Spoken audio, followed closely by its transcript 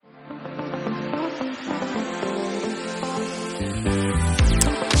Hey,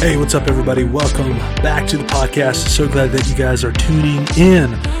 what's up, everybody? Welcome back to the podcast. So glad that you guys are tuning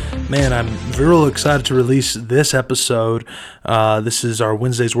in. Man, I'm real excited to release this episode. This is our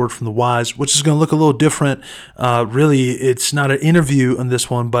Wednesday's Word from the Wise, which is going to look a little different. Really, it's not an interview on this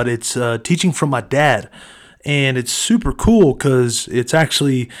one, but it's teaching from my dad. And it's super cool because it's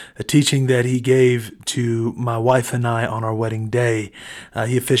actually a teaching that he gave to my wife and I on our wedding day.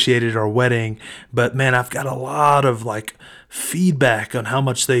 He officiated our wedding, but man, I've got a lot of feedback on how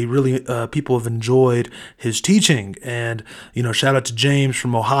much they really people have enjoyed his teaching. And shout out to James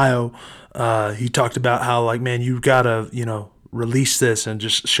from Ohio. He talked about how man, you gotta release this and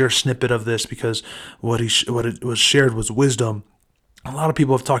just share a snippet of this because what it was shared was wisdom. A lot of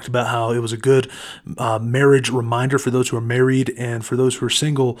people have talked about how it was a good marriage reminder for those who are married, and for those who are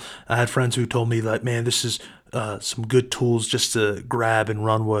single. I had friends who told me man, this is some good tools just to grab and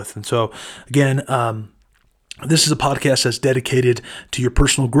run with. And so again, this is a podcast that's dedicated to your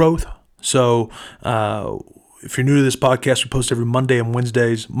personal growth. So if you're new to this podcast, we post every Monday and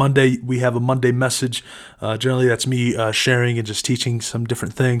Wednesdays. Monday, we have a Monday message. Generally, that's me sharing and just teaching some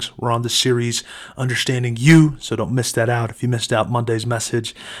different things. We're on this series, Understanding You, so don't miss that out. If you missed out Monday's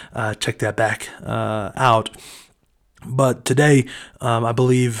message, check that back out. But today, I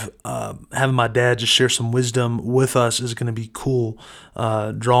believe having my dad just share some wisdom with us is going to be cool,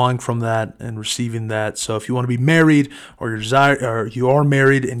 drawing from that and receiving that. So if you want to be married or you are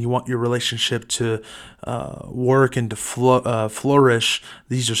married and you want your relationship to work and to flourish,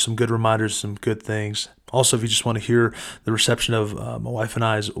 these are some good reminders, some good things. Also, if you just want to hear the reception of my wife and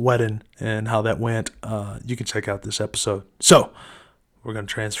I's wedding and how that went, you can check out this episode. So we're going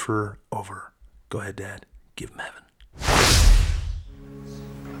to transfer over. Go ahead, Dad. Give him heaven.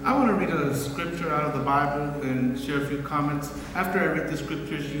 I want to read a scripture out of the Bible and share a few comments. After I read the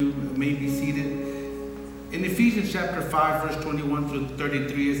scriptures, you may be seated. In Ephesians chapter 5, verse 21 through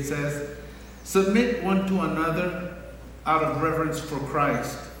 33, it says, "Submit one to another out of reverence for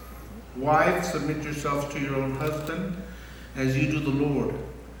Christ. Wives, submit yourselves to your own husband, as you do the Lord.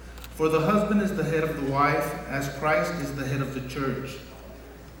 For the husband is the head of the wife, as Christ is the head of the church,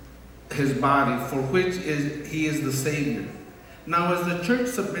 his body, for which he is the Savior. Now as the church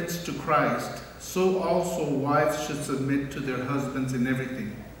submits to Christ, so also wives should submit to their husbands in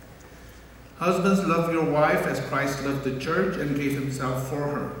everything. Husbands, love your wife as Christ loved the church and gave himself for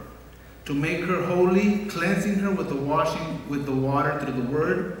her, to make her holy, cleansing her with the washing with the water through the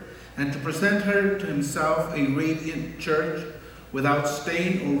word, and to present her to himself a radiant church, without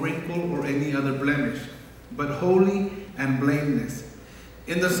stain or wrinkle or any other blemish, but holy and blameless.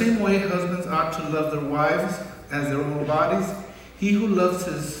 In the same way, husbands ought to love their wives as their own bodies. He who loves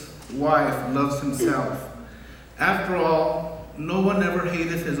his wife loves himself. After all, no one ever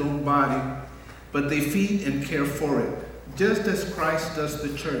hateth his own body, but they feed and care for it, just as Christ does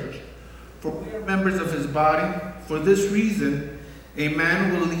the church. For we are members of his body. For this reason, a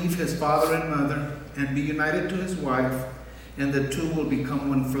man will leave his father and mother and be united to his wife, and the two will become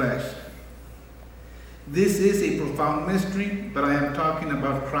one flesh. This is a profound mystery, but I am talking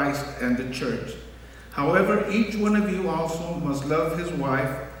about Christ and the church. However, each one of you also must love his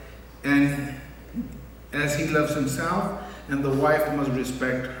wife and as he loves himself, and the wife must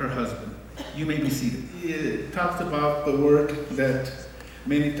respect her husband." You may be seated. It talks about the word that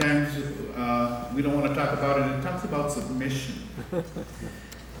many times we don't want to talk about, and it talks about submission.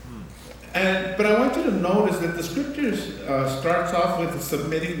 But I want you to notice that the scriptures starts off with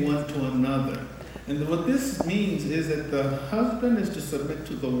submitting one to another. And what this means is that the husband is to submit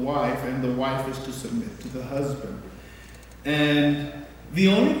to the wife, and the wife is to submit to the husband. And the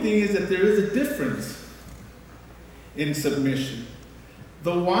only thing is that there is a difference in submission.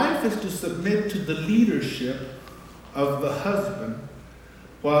 The wife is to submit to the leadership of the husband,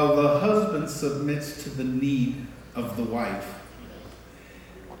 while the husband submits to the need of the wife.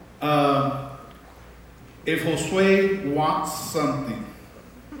 If Josue wants something,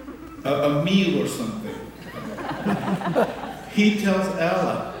 a meal or something, he tells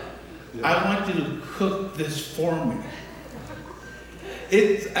Ella, "I want you to cook this for me."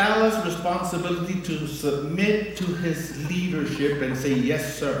 It's Ella's responsibility to submit to his leadership and say,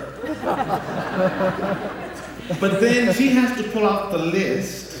 "Yes, sir." But then she has to pull out the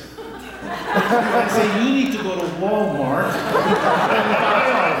list and say, "You need to go to Walmart and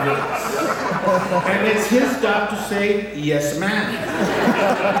buy all this." And it's his job to say, "Yes, ma'am."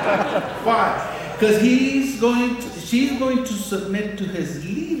 Why? Because she's going to submit to his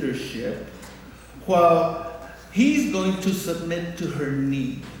leadership while he's going to submit to her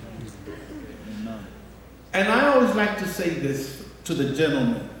need. And I always like to say this to the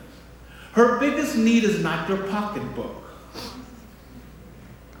gentlemen. Her biggest need is not your pocketbook.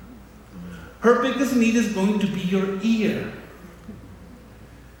 Her biggest need is going to be your ear.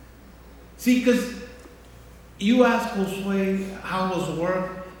 See, because you ask Josue, how was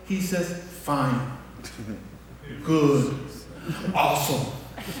work? He says, fine, good, awesome.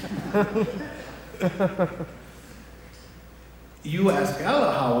 You ask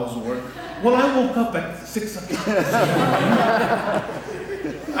Ella how was work? Well, I woke up at 6 o'clock this morning.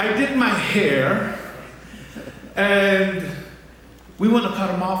 I did my hair, and we want to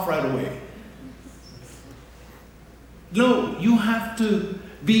cut them off right away. No, you have to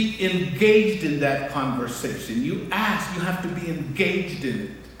be engaged in that conversation. You ask, you have to be engaged in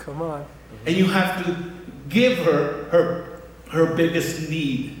it. Come on. And you have to give her biggest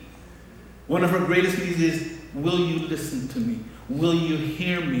need. One of her greatest needs is, will you listen to me? Will you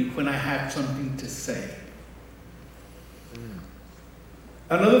hear me when I have something to say?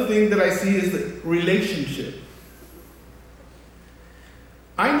 Another thing that I see is the relationship.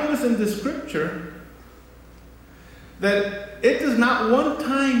 I notice in the scripture that it does not one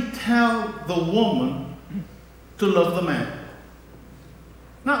time tell the woman to love the man.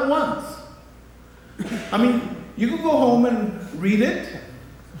 Not once. I mean, you can go home and read it,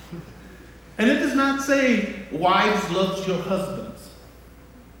 and it does not say, wives, love your husbands.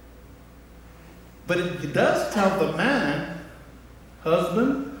 But it does tell the man,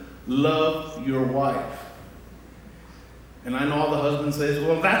 husband, love your wife. And I know all the husband says,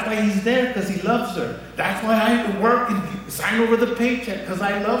 well, that's why he's there, because he loves her. That's why I work and sign over the paycheck, because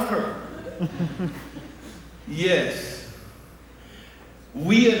I love her. Yes,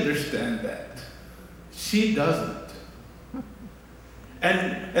 we understand that. She doesn't.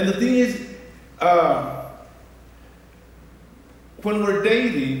 And the thing is, when we're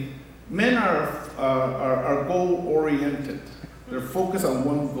dating, men are goal-oriented. They're focused on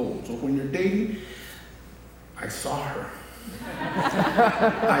one goal. So when you're dating, I saw her.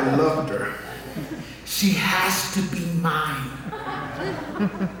 I loved her. She has to be mine.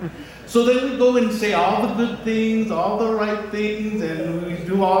 So then we go and say all the good things, all the right things, and we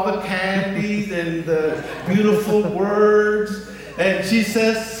do all the candies and the beautiful words. And she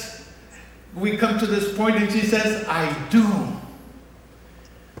says, we come to this point and she says, I do.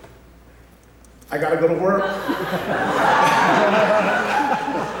 I gotta go to work.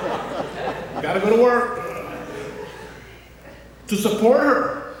 Gotta go to work. To support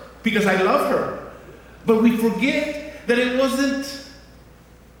her, because I love her. But we forget that it wasn't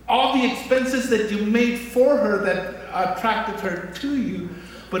all the expenses that you made for her that attracted her to you,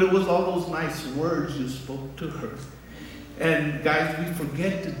 but it was all those nice words you spoke to her. And guys, we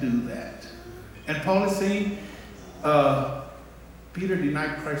forget to do that. And Paul is saying, Peter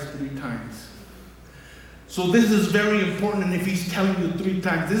denied Christ 3 times. So this is very important, and if he's telling you 3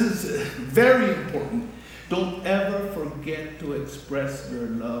 times, this is very important. Don't ever forget to express your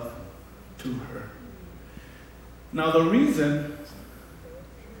love to her. Now the reason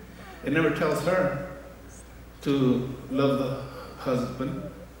it never tells her to love the husband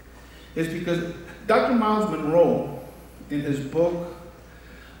is because Dr. Miles Monroe, in his book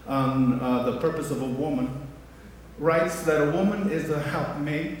on the purpose of a woman, writes that a woman is a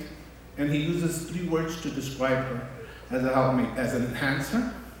helpmate, and he uses 3 words to describe her as a helpmate: as an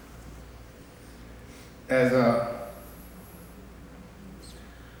enhancer, as a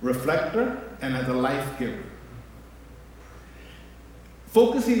reflector, and as a life giver.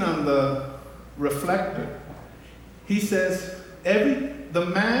 Focusing on the reflector, he says, the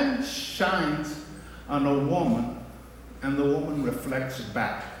man shines on a woman, and the woman reflects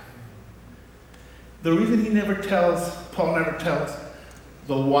back. The reason Paul never tells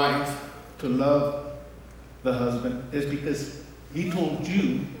the wife to love the husband is because he told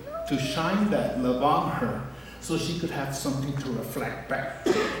you to shine that love on her so she could have something to reflect back.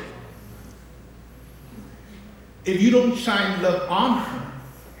 If you don't shine love on her,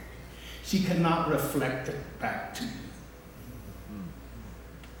 she cannot reflect it back to you.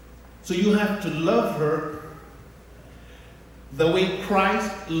 So you have to love her the way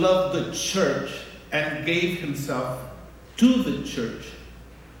Christ loved the church and gave himself to the church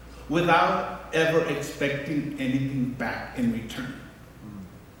without ever expecting anything back in return.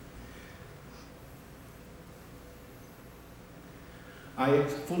 I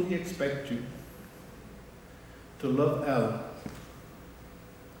fully expect you to love Ella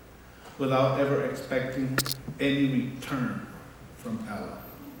without ever expecting any return from Ella.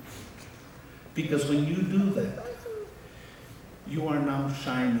 Because when you do that, you are now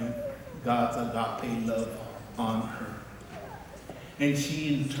shining God's agape love on her. And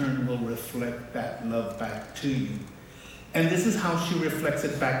she in turn will reflect that love back to you. And this is how she reflects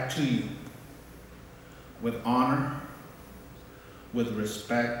it back to you. with honor, with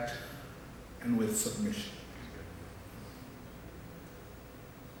respect, and with submission.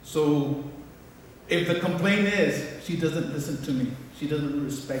 So if the complaint is, she doesn't listen to me, she doesn't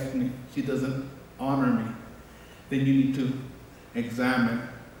respect me, she doesn't honor me, then you need to examine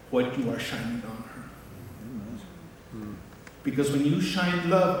what you are shining on her. Because when you shine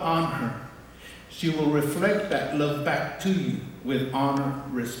love on her, she will reflect that love back to you with honor,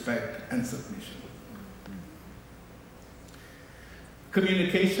 respect, and submission.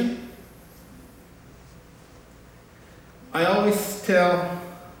 Communication. I always tell,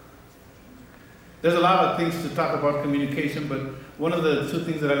 there's a lot of things to talk about communication, but one of the two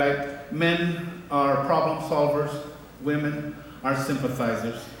things that I like, men are problem solvers, women are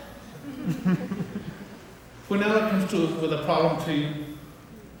sympathizers. When Ella comes with a problem to you,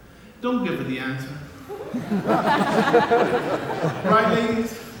 don't give her the answer. Right,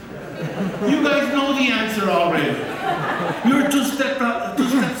 ladies? You guys know the answer already. You're two steps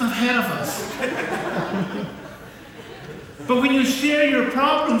ahead of us. But when you share your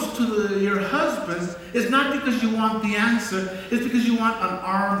problems to your husband, it's not because you want the answer, it's because you want an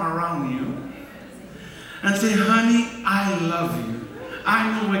arm around you. And say, honey, I love you.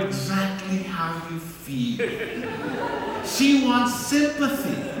 I know exactly how you feel. She wants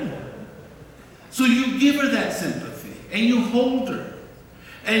sympathy. So you give her that sympathy, and you hold her,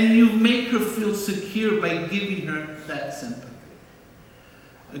 and you make her feel secure by giving her that sympathy.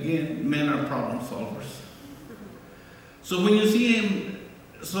 Again, men are problem solvers. So when you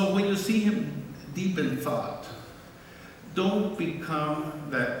see him deep in thought, don't become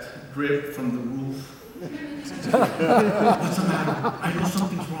that drip from the roof. What's the matter? I know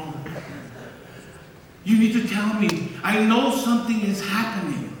something's wrong. You need to tell me. I know something is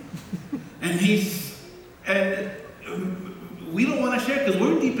happening. And we don't want to share because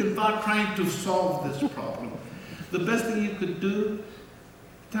we're deep in thought trying to solve this problem. The best thing you could do,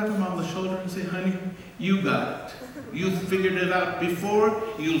 tap him on the shoulder and say, honey, you got it. You figured it out before,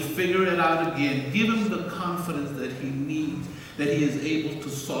 you'll figure it out again. Give him the confidence that he needs, that he is able to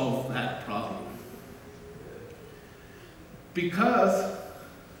solve that problem. Because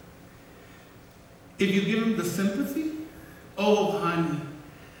if you give him the sympathy, oh, honey,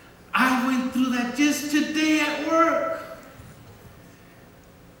 I went through that just today at work.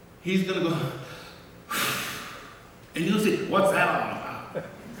 He's going to go, and you'll say, what's that all about?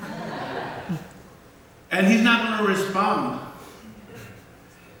 And he's not going to respond.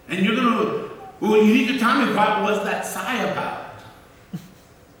 And you're going to, well, you need to tell me what was that sigh about.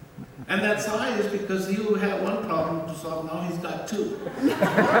 And that sigh is because he had one problem to solve, now he's got two.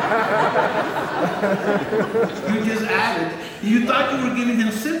 You just added. You thought you were giving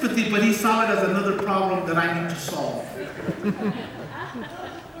him sympathy, but he saw it as another problem that I need to solve.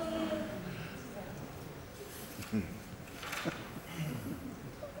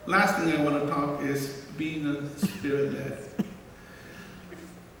 Last thing I want to talk is being a spirit-led.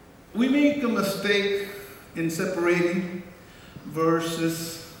 We make a mistake in separating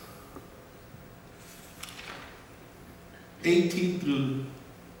verses 18 through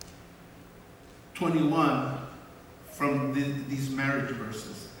 21 from these marriage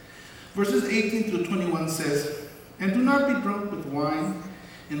verses. Verses 18 through 21 says, and do not be drunk with wine,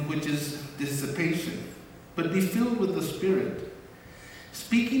 in which is dissipation, but be filled with the Spirit,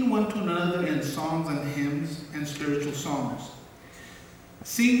 speaking one to another in songs and hymns and spiritual songs,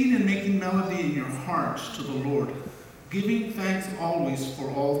 singing and making melody in your hearts to the Lord, giving thanks always for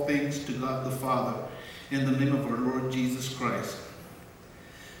all things to God the Father, in the name of our Lord Jesus Christ,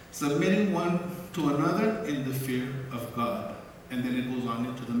 submitting one to another in the fear of God. And then it goes on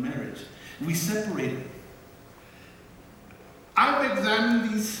into the marriage. We separate it. I've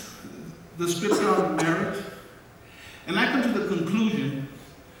examined the scripture on marriage, and I come to the conclusion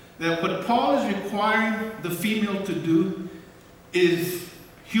that what Paul is requiring the female to do is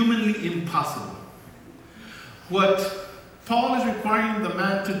humanly impossible. What Paul is requiring the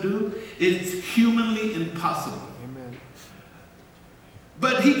man to do is humanly impossible. Amen.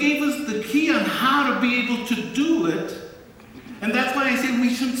 But he gave us the key on how to be able to do it. And that's why I say we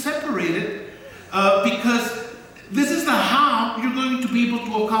shouldn't separate it, because this is the how you're going to be able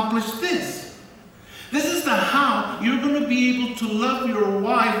to accomplish this. This is the how you're going to be able to love your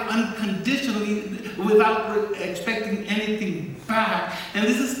wife unconditionally without expecting anything back. And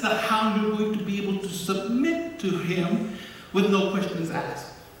this is the how you're going to be able to submit to him with no questions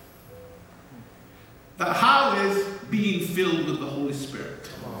asked. The how is being filled with the Holy Spirit.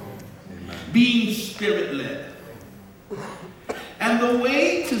 Amen. Being Spirit-led. And the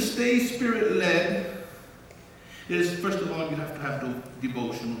way to stay Spirit-led is, first of all, you have to have the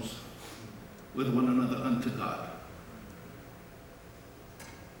devotionals. with one another unto God.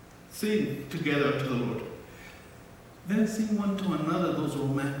 Sing together to the Lord. Then sing one to another those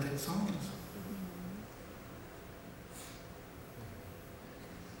romantic songs.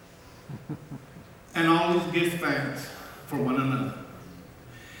 And always give thanks for one another.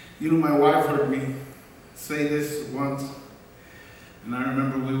 You know, my wife heard me say this once, and I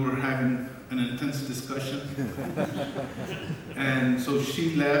remember we were having an intense discussion. And so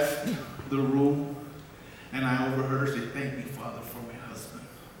she left the room, and I overheard her say, "Thank me, Father, for my husband."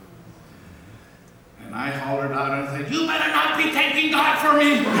 And I hollered out and said, "You better not be thanking God for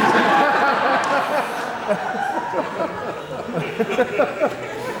me."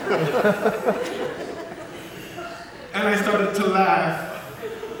 And I started to laugh.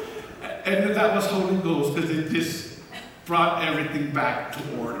 And that was Holy Ghost, because it just brought everything back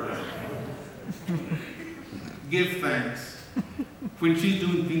to order. Give thanks when she's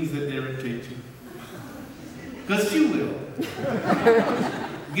doing things that irritate you. Because she will.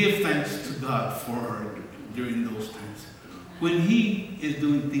 Give thanks to God for her during those times. When he is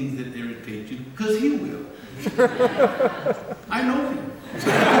doing things that irritate you, because he will. I know him.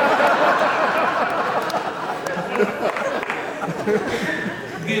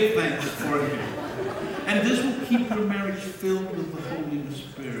 Give thanks for him. And this will keep your marriage filled with the Holy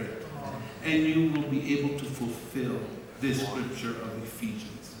Spirit. And you will be able to fulfill this scripture of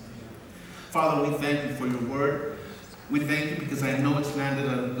Ephesians. Father, we thank you for your word. We thank you because I know it's landed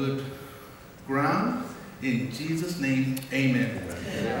on good ground. In Jesus' name, amen.